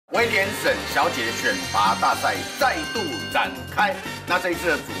威廉沈小姐选拔大赛再度展开。那这一次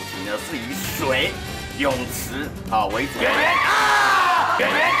的主题呢，是以水、泳池为主。圆圆啊！圆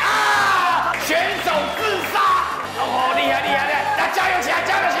圆啊！选手自杀！哦，厉害厉害厉害！大家加油起来，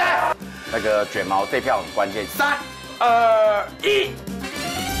加油起来！那个卷毛这票很关键。3、2、1。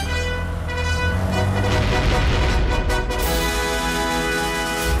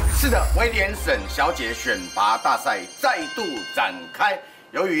 是的，威廉沈小姐选拔大赛再度展开。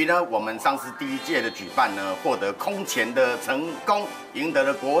由于呢，我们上次第1届的举办呢，获得空前的成功，赢得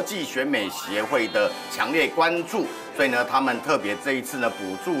了国际选美协会的强烈关注，所以呢，他们特别这一次呢，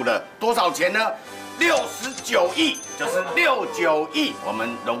补助了多少钱呢？69亿，就是69亿。我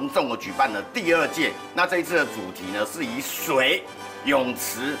们隆重的举办了第2届。那这一次的主题呢，是以水、泳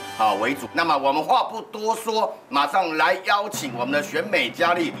池为主。那么我们话不多说，马上来邀请我们的选美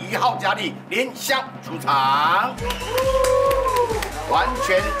佳丽1号佳丽林襄出场。完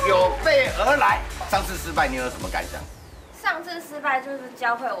全有备而来。上次失败，你有什么感想？上次失败就是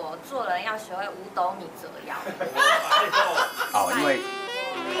教会我做人要学会五斗米折腰。哦，因为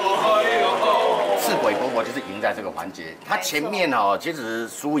赤鬼伯伯就是赢在这个环节，他前面其实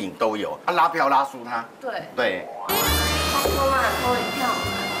输赢都有，他拉票拉输他。对。他说嘛，投一票。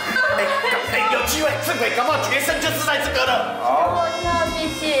有机会，赤鬼搞不好决胜就是在这个了。好，谢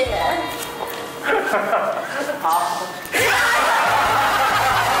谢。好。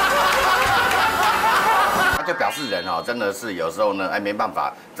他就表示人真的是有时候呢，没办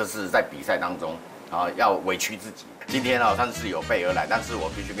法，这是在比赛当中要委屈自己。今天他是有备而来，但是我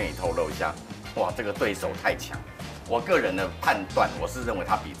必须跟你透露一下，哇，这个对手太强。我个人的判断，我是认为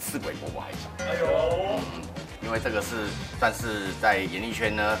他比赤鬼伯伯还强。哎呦。因为这个是算是在演艺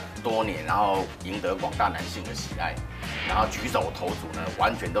圈呢多年，然后赢得广大男性的喜爱，然后举手投足呢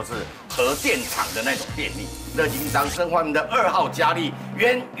完全都是核电厂的那种电力。热情掌声欢迎我们的2号佳丽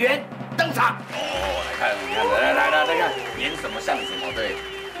圆圆登场。哦，来看，你看，来了，演什么像什么，对，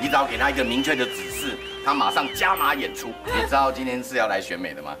你只要给他一个明确的指示，他马上加码演出。你知道今天是要来选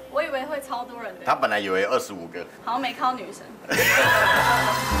美的吗？我以为会超多人的。他本来以为25个，好像没靠女神。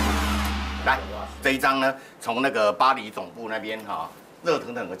来，这一张呢，从那个巴黎总部那边热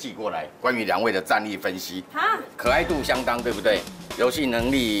腾腾的寄过来，关于2位的战力分析。可爱度相当，对不对？游戏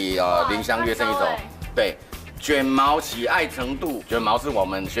能力林襄略胜一筹。对，卷毛喜爱程度，卷毛是我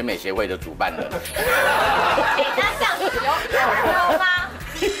们选美协会的主办人。那这样子有吗？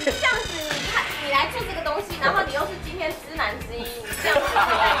这样子你来做这个东西，然后你又是今天知男之一，你这样子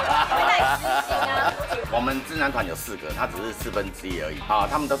会带私心啊？我们知男团有4个，他只是1/4而已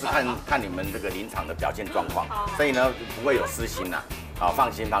他们都是看你们这个临场的表现状况，所以呢不会有私心呐。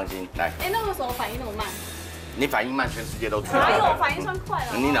放心来。那为什么反应那么慢？你反应慢，全世界都知道。哪有反应算快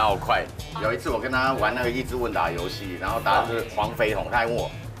了？你哪有快？有一次我跟他玩那个益智问答游戏，然后答案是黄飞鸿，他还问我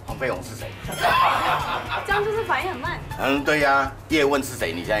黄飞鸿是谁？这样就是反应很慢。对呀。叶问是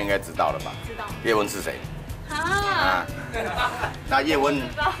谁？你现在应该知道了吧？知道。叶问是谁？那叶问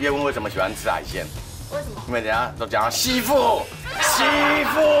为什么喜欢吃海鲜？为什么？因为人家都讲媳妇。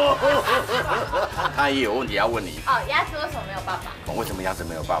他也有问题要问你。鸭子为什么没有爸爸？为什么鸭子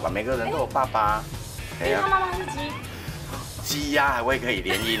没有爸爸？每个人都有爸爸。因为他妈妈是鸡。鸡鸭还会可以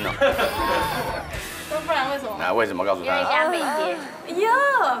联姻哦。不然为什么？为什么告诉他？因为家没爹。哎呀！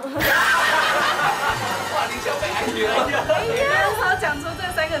哇，林小北还觉得，哎呀，他讲出这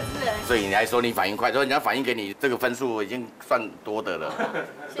3个字哎。所以你还说你反应快，所以人家反应给你这个分数已经算多的了。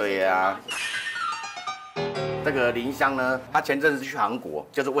对呀。这个林襄呢，他前阵子去韩国，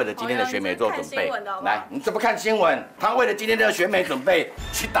就是为了今天的选美做准备。来，你怎么看新闻？他为了今天的选美准备，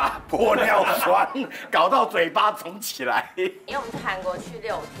去打玻尿酸，搞到嘴巴肿起来。因为我们去韩国去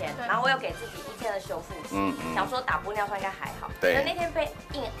6天，然后我有给自己1天的修复期，想说打玻尿酸应该还好。对。那天被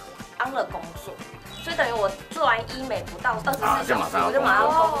硬安了工作，所以等于我做完医美不到24小时，我就马上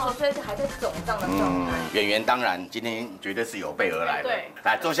工作，所以还在肿胀的状态。演员当然今天绝对是有备而来的。对。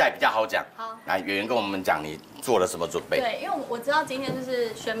来坐下来比较好讲。好。来，演员跟我们讲你做了什么准备？对，因为我知道今天就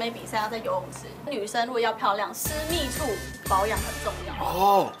是选美比赛要在游泳池，女生如果要漂亮，私密处保养很重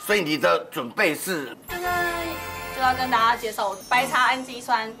要。所以你的准备是？就要跟大家介绍白茶氨基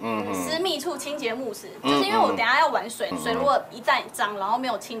酸，私密处清洁慕斯，就是因为我等下要玩水，水如果一旦脏，然后没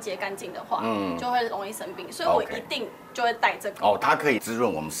有清洁干净的话，就会容易生病，所以我一定就会带这个。它可以滋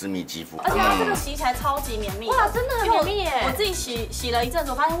润我们私密肌肤，而且它这个洗起来超级绵密，哇，真的很绵密耶！我自己洗了一阵子，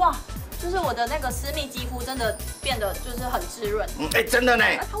我发现哇。就是我的那个私密肌肤真的变得就是很滋润。真的呢。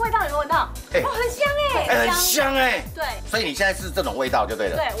它味道有没有闻到？很香哎，很香哎。对。所以你现在是这种味道就对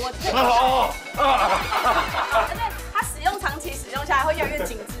了。对，我。而且它使用长期使用下来会越来越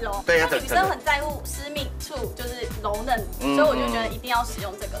紧致哦。对呀。女生很在乎私密处，就是柔嫩，所以我就觉得一定要使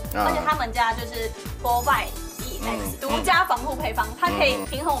用这个。而且他们家就是国外独家防护配方，它可以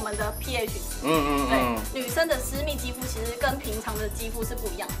平衡我们的 pH 值。对，女生的私密肌肤其实跟平常的肌肤是不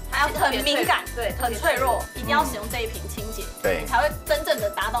一样的，它要很敏感，对，很脆弱，一定要使用这一瓶清洁，对，你才会真正的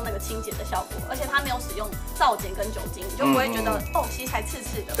达到那个清洁的效果。而且它没有使用皂碱跟酒精，你就不会觉得哦洗起来刺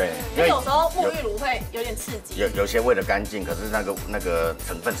刺的。对，因为有时候沐浴乳会有点刺激。有些为了干净，可是那个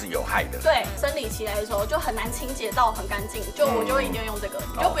成分是有害的。对，生理期来的时候就很难清洁到很干净，我就会一定用这个，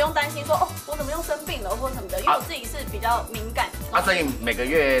你就不用担心说哦我怎么又生病了或者什么的，因为我自己是比较敏感。所以每个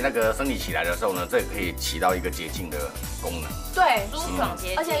月那个生理期来的时候呢，这个可以起到一个洁净的功能。对，舒爽洁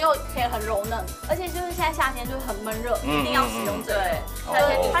净，而且又可以很柔嫩，而且就是现在夏天就是很闷热，一定要使用这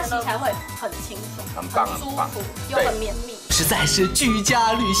个，它洗起来会很清爽，很棒，很舒服又很绵密，实在是居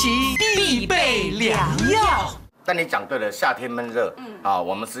家旅行必备良药。但你讲对了，夏天闷热，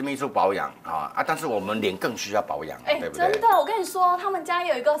我们私密处保养但是我们脸更需要保养，对不对？真的，我跟你说，他们家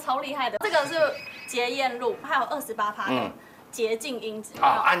有一个超厉害的，这个是洁颜露，还有28%的洁净因子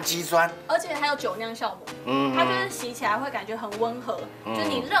氨基酸，而且还有酒酿酵母，它就是洗起来会感觉很温和，就是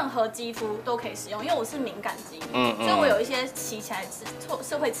你任何肌肤都可以使用，因为我是敏感肌，所以我有一些洗起来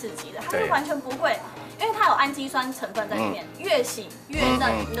是会刺激的，它是完全不会。因为它有氨基酸成分在里面，越洗越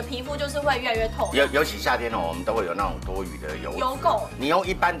嫩，你的皮肤就是会越来越透。尤其夏天我们都会有那种多余的油垢。你用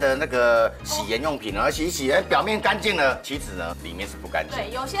一般的那个洗颜用品洗一洗，表面干净了，其实呢里面是不干净。对，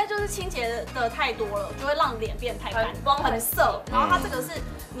有些就是清洁的太多了，就会让脸变太干，很涩。然后它这个是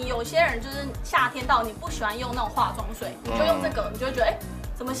你有些人就是夏天到你不喜欢用那种化妆水，你就用这个，你就会觉得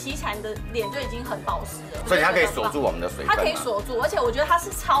怎么洗起来你的脸就已经很保湿了，所以它可以锁住我们的水分。它可以锁住，而且我觉得它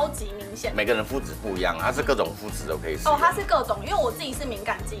是超级明显。每个人肤质不一样，它是各种肤质都可以使用。它是各种，因为我自己是敏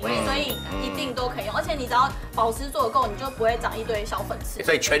感肌，所以一定都可以用。而且你只要保湿做得够，你就不会长一堆小粉刺。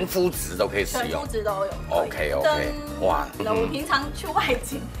所以全肤质都可以使用。全肤质都有。OK。哇，我平常去外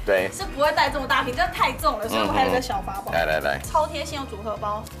景，对，是不会带这么大瓶，这太重了，所以我还有个小法宝。来，超贴心的组合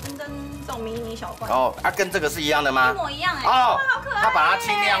包，这种迷你小罐。跟这个是一样的吗？一模一样哇，好可爱。它把它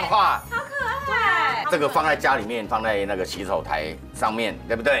轻量化。好可爱，这个放在家里面，放在那个洗手台上面，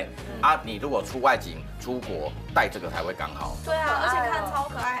对不对？你如果出外景、出国带这个才会刚好。对啊，而且看超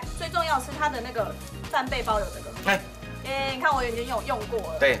可爱。最重要是它的那个战备包有这个。你看我已经用过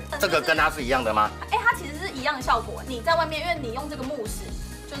了。对，这个跟它是一样的吗？它其实是一样的效果。你在外面，因为你用这个慕斯，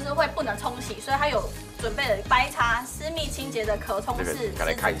就是会不能冲洗，所以它有准备了白茶私密清洁的可冲式。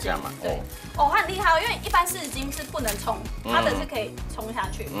来看一下嘛。对。它很厉害因为一般湿纸巾是不能冲，它的是可以冲下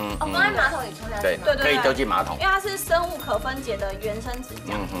去。放在马桶里冲下去。对，可以丢进马桶。因为它是生物可分解的原生指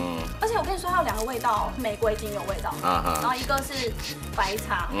甲。而且我跟你说，它有2个味道，玫瑰精油味道，然后一个是白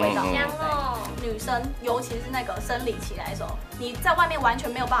茶味道。香哦。女生尤其是那个生理期来的时候，你在外面完全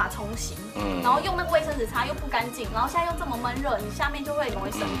没有办法冲洗，然后用那个卫生纸擦又不干净，然后现在又这么闷热，你下面就会容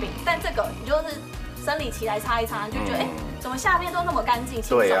易生病。但这个你就是生理期来擦一擦，你就觉得怎么下面都那么干净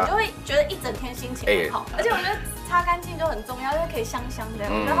清爽，就会觉得一整天心情很好。而且我觉得擦干净就很重要，因为可以香香的，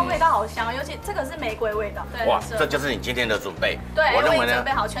我觉得它味道好香，尤其这个是玫瑰味道。哇，这就是你今天的准备。对，我认为准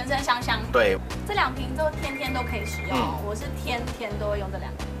备好，全身香香。对，这2瓶就天天都可以使用，我是天天都会用这2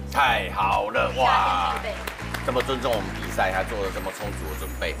瓶。太好了，哇！这么尊重我们比赛，还做了这么充足的准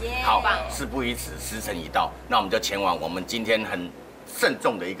备，好，事不宜迟，时辰已到，那我们就前往我们今天很慎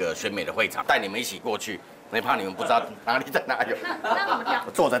重的一个选美的会场，带你们一起过去。没怕你们不知道哪里在哪有，那怎么跳？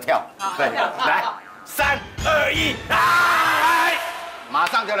坐着跳，对，来，3、2、1，来，马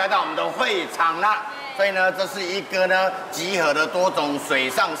上就来到我们的会场啦。所以呢，这是一个呢集合了多种水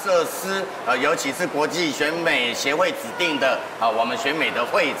上设施，尤其是国际选美协会指定的我们选美的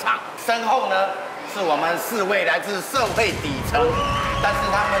会场。身后呢是我们4位来自社会底层，但是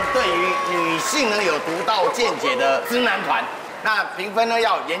他们对于女性呢有独到见解的知男团。那评分呢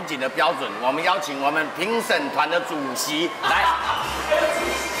要严谨的标准，我们邀请我们评审团的主席来。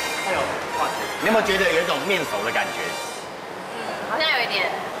哎呦，你有没有觉得有一种面熟的感觉？好像有一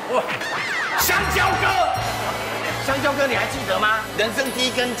点。哇，香蕉哥，香蕉哥你还记得吗？人生第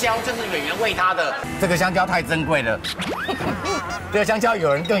一根蕉就是演员喂他的。这个香蕉太珍贵了，这个香蕉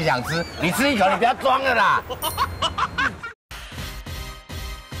有人更想吃，你吃一口，你不要装了啦。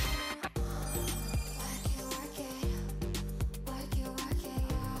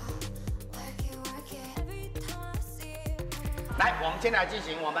来，我们先来进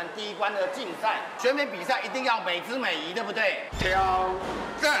行我们第一关的竞赛。选美比赛一定要美姿美仪，对不对？挑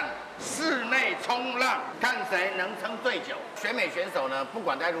战室内冲浪，看谁能撑最久。选美选手呢，不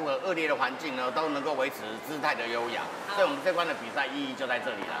管在如何恶劣的环境呢，都能够维持姿态的优雅。所以我们这关的比赛意义就在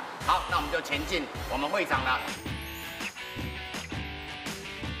这里了。好，那我们就前进我们会场了。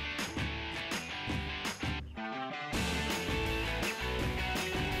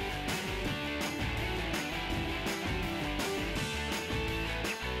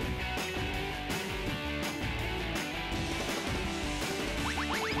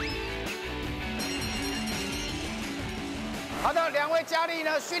好的，2位佳丽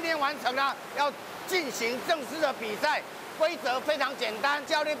呢训练完成了，要进行正式的比赛。规则非常简单，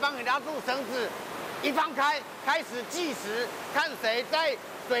教练帮你拉住绳子，一放开，开始计时，看谁在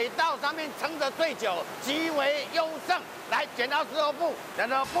水道上面撑得最久，即为优胜。来，剪刀石头布，人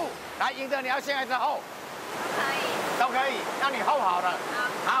的布，来，赢的你要先还是后？都可以，让你后好了。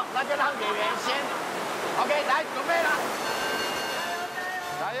好，那就让演员先。OK， 来，准备了，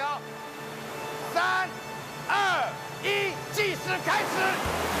加油！3、2、1，计时开始。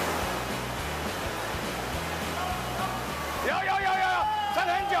有，撑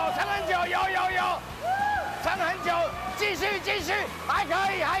很久，有，撑很久，继续，还可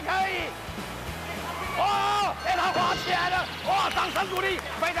以。哇，他滑起来了，哇，掌声鼓励，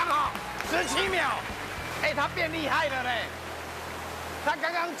非常好，17秒。他变厉害了嘞！他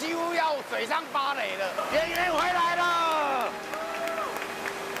刚刚几乎要水上芭蕾了。圆圆回来了，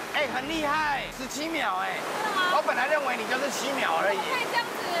很厉害，17秒我本来认为你就是7秒而已。可以这样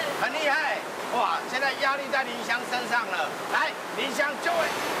子。很厉害，哇！现在压力在林香身上了。来，林香就位。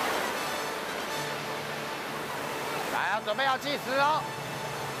来，准备要计时哦。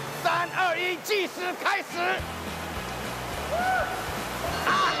3、2、1，计时开始。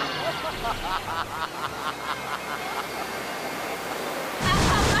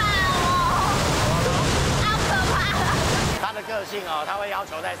他的个性他会要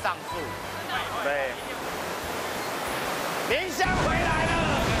求再上诉。对，林香回来了。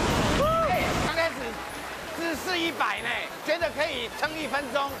刚开始姿势100呢，觉得可以撑1分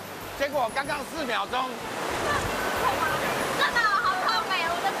钟，结果刚刚4秒钟。真的好痛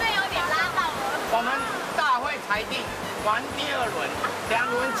我的背有点拉到了。我们大会裁定。玩第2轮，2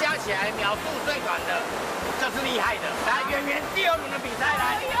轮加起来秒数最短的，就是厉害的。来，圆圆第2轮的比赛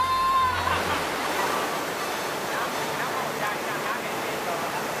来。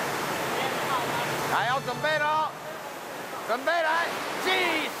来，要准备喽，准备来，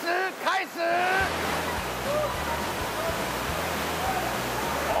计时开始。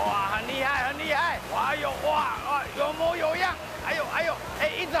哇，很厉害！哇有有模有样，哎呦，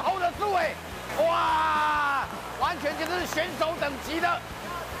一直 hold 得住哇！完全就是选手等级的，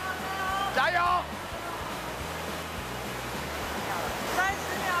加油！30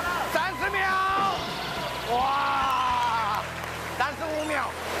秒了，30秒！哇，35秒！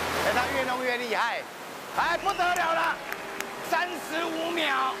他越弄越厉害，不得了了，35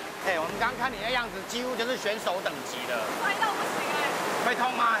秒！我们刚刚看你的样子，几乎就是选手等级的。摔到不行会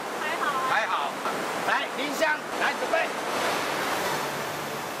痛吗？还好。来，林香，来准备。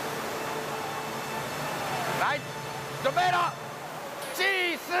来，准备了，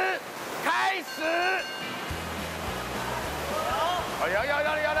计时开始。有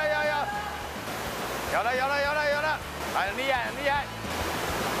了，很厉害。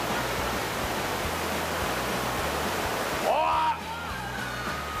哇，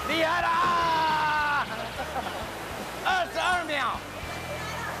厉害啦！22秒，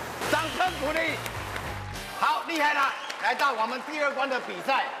掌声鼓励。好，厉害啦！来到我们第2关的比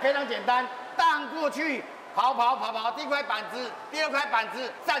赛，非常简单，荡过去。跑，第1块板子，第2块板子，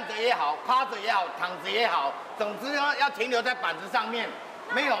站着也好，趴着也好，躺着也好，总之呢要停留在板子上面，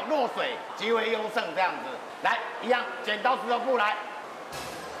没有落水，即为优胜这样子。来，一样，剪刀石头布来。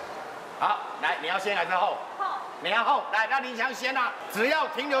好，来，你要先还是后？后。你要后。来，那林香先啊，只要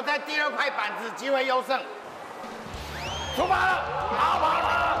停留在第2块板子，即为优胜。出发了，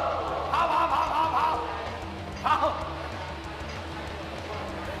跑。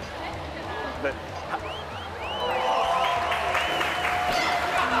对。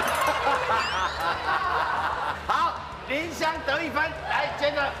好，林香得1分，来，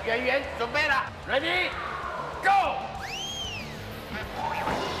接着圆圆准备了 ，Ready Go！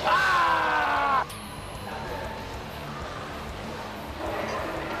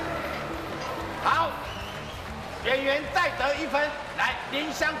 好，圆圆再得1分，来，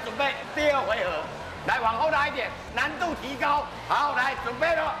林香准备第2回合，来往后拉一点，难度提高。好，来准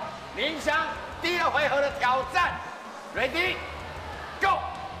备了，林香第2回合的挑战 ，Ready Go！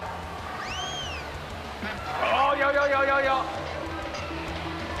 有，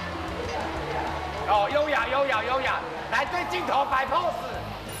优雅，来对镜头摆 pose。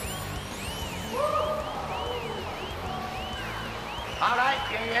好，来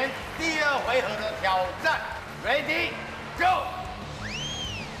演员第2回合的挑战 ，Ready Go！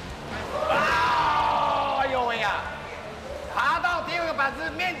 哎呦喂呀！爬到第2个板子，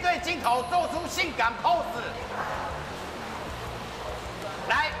面对镜头做出性感 pose。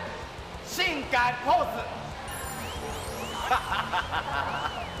来，性感 pose。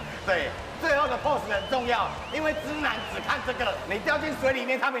对，最后的 pose 很重要，因为直男只看这个，你掉进水里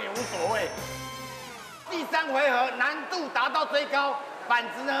面他们也无所谓。第3回合难度达到最高，板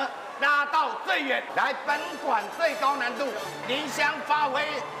子呢拉到最远。来，本馆最高难度，林襄发挥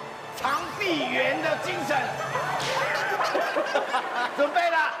长臂猿的精神。准备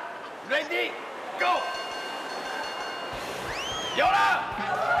了 ，Ready Go！ 有了，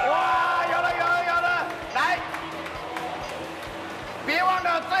哇，有了！来，别忘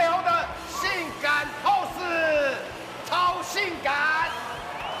了最后的性感 pose， 超性感！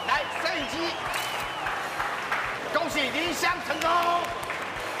来，摄影机，恭喜林襄成功！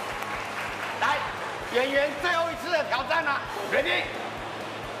来，演员最后一次的挑战了 ，Ready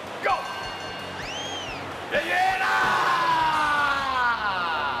Go！ 演员啦！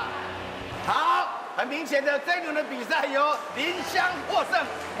好。 很明显的，这一轮的比赛由林襄获胜。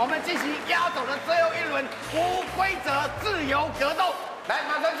我们进行压轴的最后一轮无规则自由格斗。来，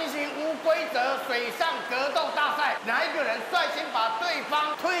马上进行无规则水上格斗大赛，哪一个人率先把对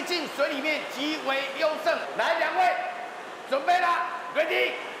方推进水里面，即为优胜。来，2位，准备了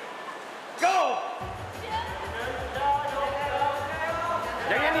 ，Ready Go！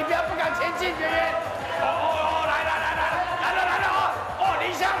 圆圆，你不要不敢前进，圆圆。哦，来了哦，林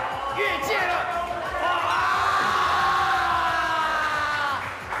襄越界了。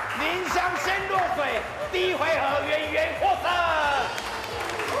 林襄先落水，第1回合圆圆获胜。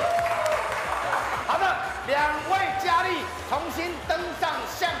好的，2位佳丽重新登上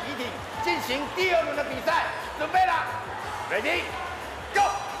橡皮艇，进行第2轮的比赛，准备了 ，Ready Go！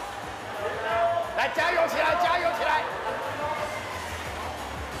 来，加油起来！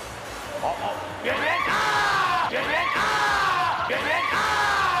圆圆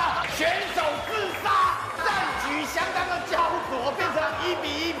啊！选手自杀。 局相当的焦灼，变成1比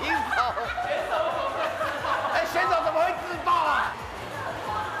1平手。选手怎么会自爆啊？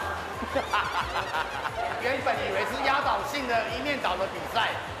原本以为是压倒性的一面倒的比赛，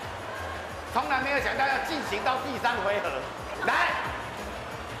从来没有想到要进行到第3回合。来，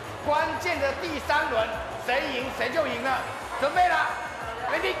关键的第3轮，谁赢谁就赢了。准备了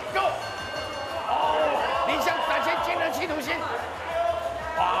 ，Ready Go！ 哦，林襄展现惊人企图心。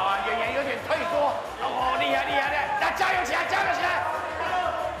 哇，圆圆有点退缩，哦，厉害！来，加油起来！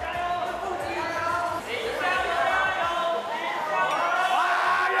哇，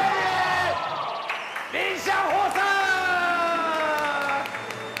圆圆，林襄获胜。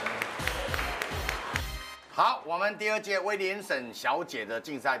好，我们第2届威廉沈小姐的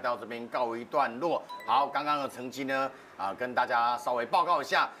竞赛到这边告一段落。好，刚刚的成绩呢，跟大家稍微报告一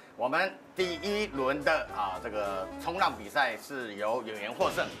下。 我们第1轮的这个冲浪比赛是由演员获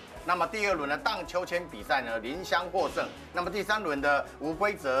胜，那么第2轮的荡秋千比赛呢，林襄获胜，那么第3轮的无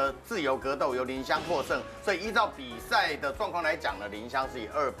规则自由格斗由林襄获胜，所以依照比赛的状况来讲呢，林襄是以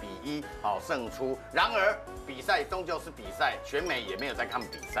2比1胜出。然而比赛终究是比赛，选美也没有在看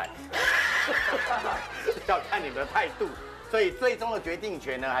比赛，要看你们的态度。 所以最终的决定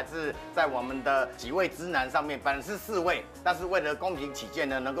权呢，还是在我们的几位之男上面。本来是4位，但是为了公平起见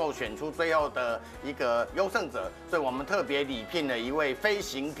呢，能够选出最后的一个优胜者，所以我们特别礼聘了一位飞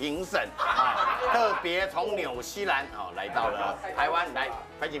行评审特别从纽西兰来到了台湾来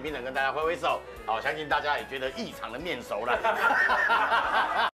飞行评审跟大家挥挥手。相信大家也觉得异常的面熟了。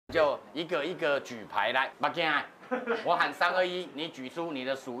就一个一个举牌来，马健，我喊3、2、1，你举出你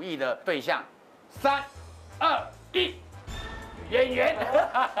的属意的对象。3、2、1。 演员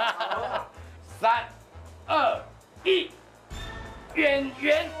，3、2、1，演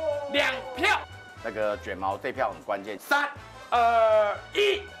员2票。那个卷毛这票很关键。3、2、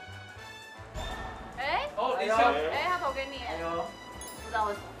1。林襄，他投给你。不知道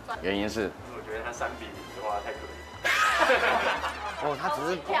为什么。原因是，我觉得他3比0的话太可怜。他只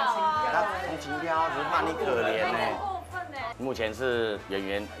是他同情票，只是怕你可怜呢。过分呢。目前是演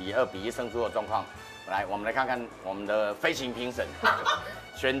员以2比1胜出的状况。 来，我们来看看我们的飞行评审，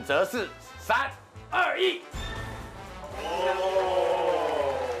选择是3、2、1。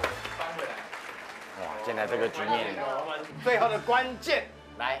翻回来。哇，现在这个局面，最后的关键，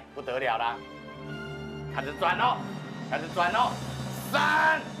来不得了啦！开始转哦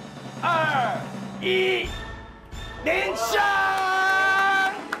，3、2、1，林襄。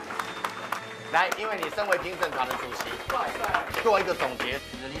来，因为你身为评审团的主席，做一个总结。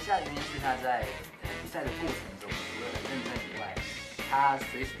林襄的原因是他在比赛的过程中，除了很认真以外，他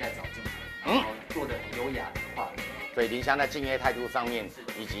随时在找镜头，然后做得很优雅的画面。所以林襄在敬业态度上面，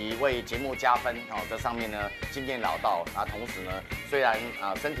以及为节目加分这上面呢经验老道同时呢虽然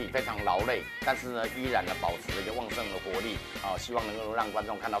身体非常劳累，但是呢依然呢保持了一个旺盛的活力希望能够让观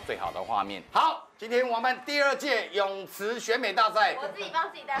众看到最好的画面。好，今天我们第2届泳池选美大赛，我自己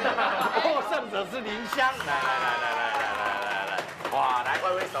帮自己带。获胜者是林襄，来，哇，来，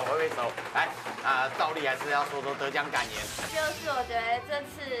挥手，挥挥手。来，照例还是要说说得奖感言。就是我觉得这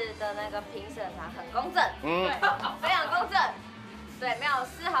次的那个评审团很公正，对，非常公正。对，没有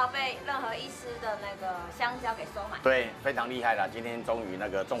丝毫被任何一丝的那个香蕉给收买。对，非常厉害了，今天终于那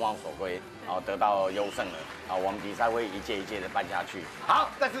个众望所归，得到优胜了。我们比赛会一届一届的办下去。好，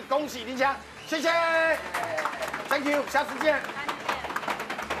再次恭喜林翔，谢谢 ，Thank you，下次见。